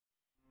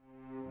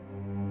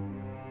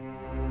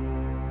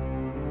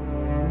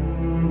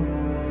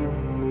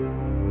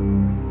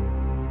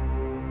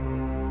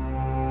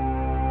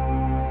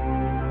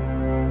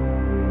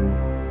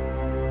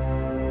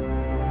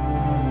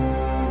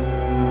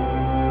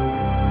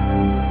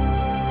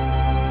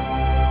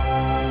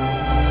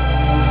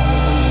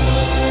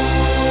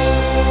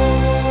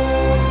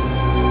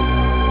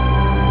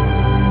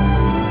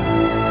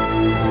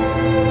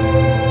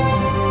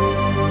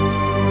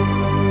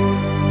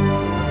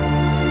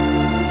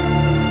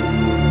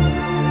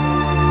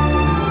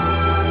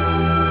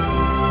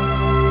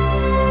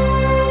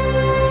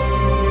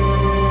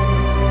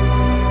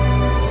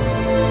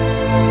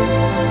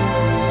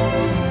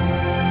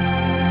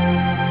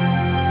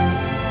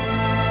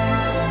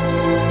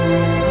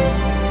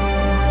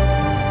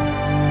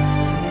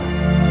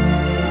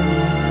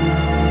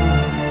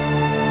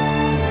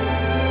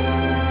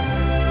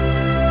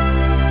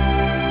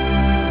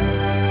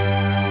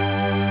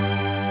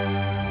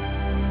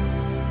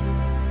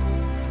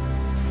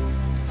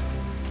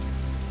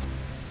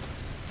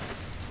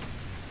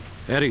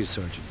Eddie,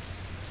 Sergeant.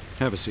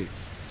 Have a seat.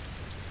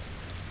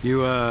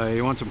 You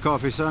want some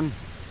coffee, son?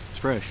 It's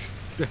fresh.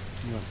 Yeah.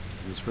 Well,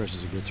 as fresh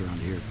as it gets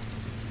around here.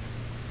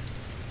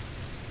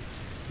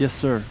 Yes,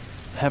 sir.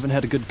 I haven't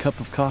had a good cup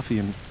of coffee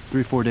in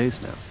 3 or 4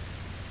 days now.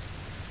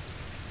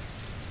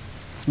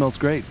 It smells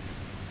great.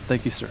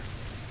 Thank you, sir.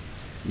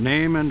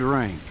 Name and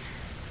rank?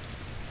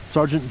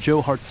 Sergeant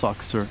Joe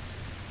Hartsock, sir.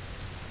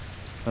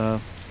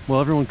 Well,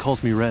 everyone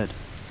calls me Red.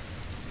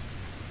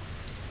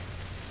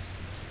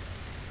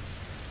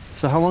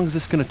 So how long is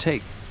this gonna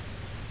take?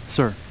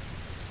 Sir,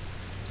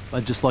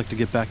 I'd just like to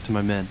get back to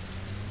my men.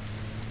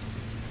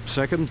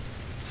 Second?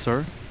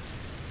 Sir?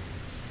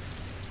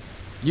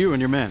 You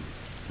and your men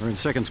are in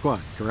second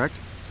squad, correct?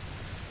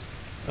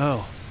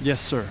 Oh,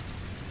 yes, sir.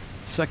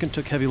 Second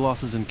took heavy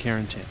losses in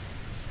quarantine.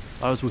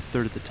 I was with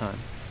third at the time.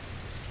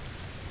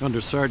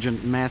 Under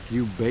Sergeant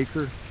Matthew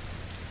Baker?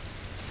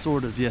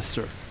 Sort of, yes,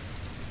 sir.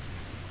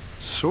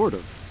 Sort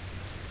of.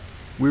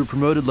 We were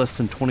promoted less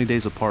than 20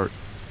 days apart.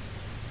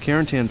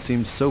 Quarantine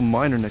seemed so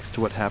minor next to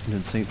what happened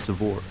in St.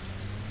 Sauveur.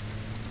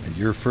 And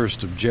your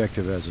first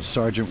objective as a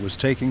sergeant was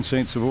taking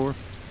St. Sauveur?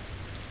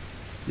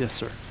 Yes,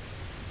 sir.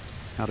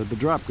 How did the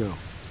drop go?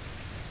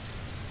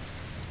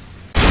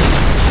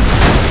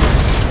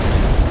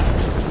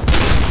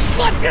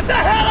 Let's get the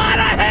hell out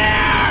of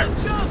here!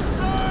 Jump,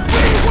 sir!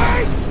 We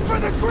wait for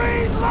the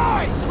green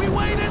light! We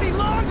wait any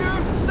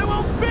longer, there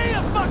won't be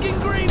a fucking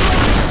green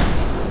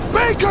light!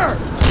 Baker!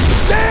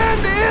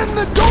 Stand in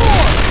the door!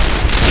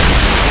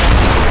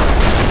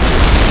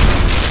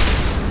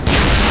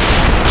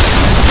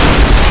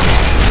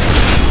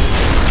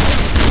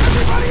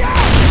 Everybody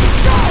out!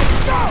 Go!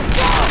 Go!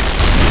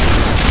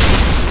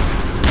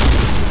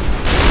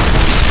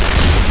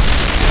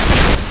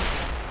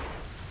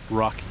 Go!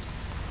 Rocky.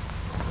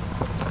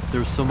 There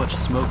was so much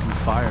smoke and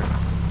fire,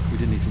 we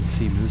didn't even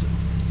see Musa.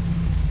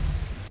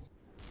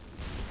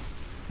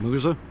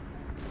 Musa?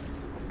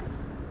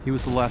 He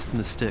was the last in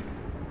the stick.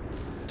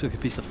 Took a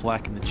piece of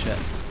flak in the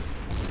chest.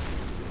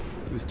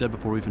 He was dead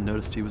before we even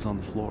noticed he was on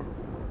the floor.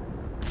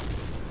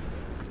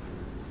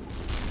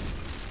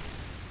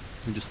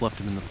 We just left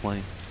him in the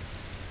plane.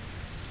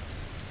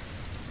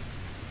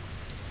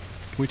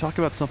 Can we talk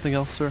about something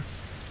else, sir?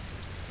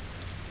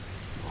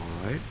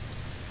 All right.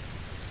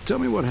 Tell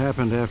me what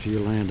happened after you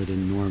landed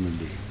in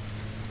Normandy.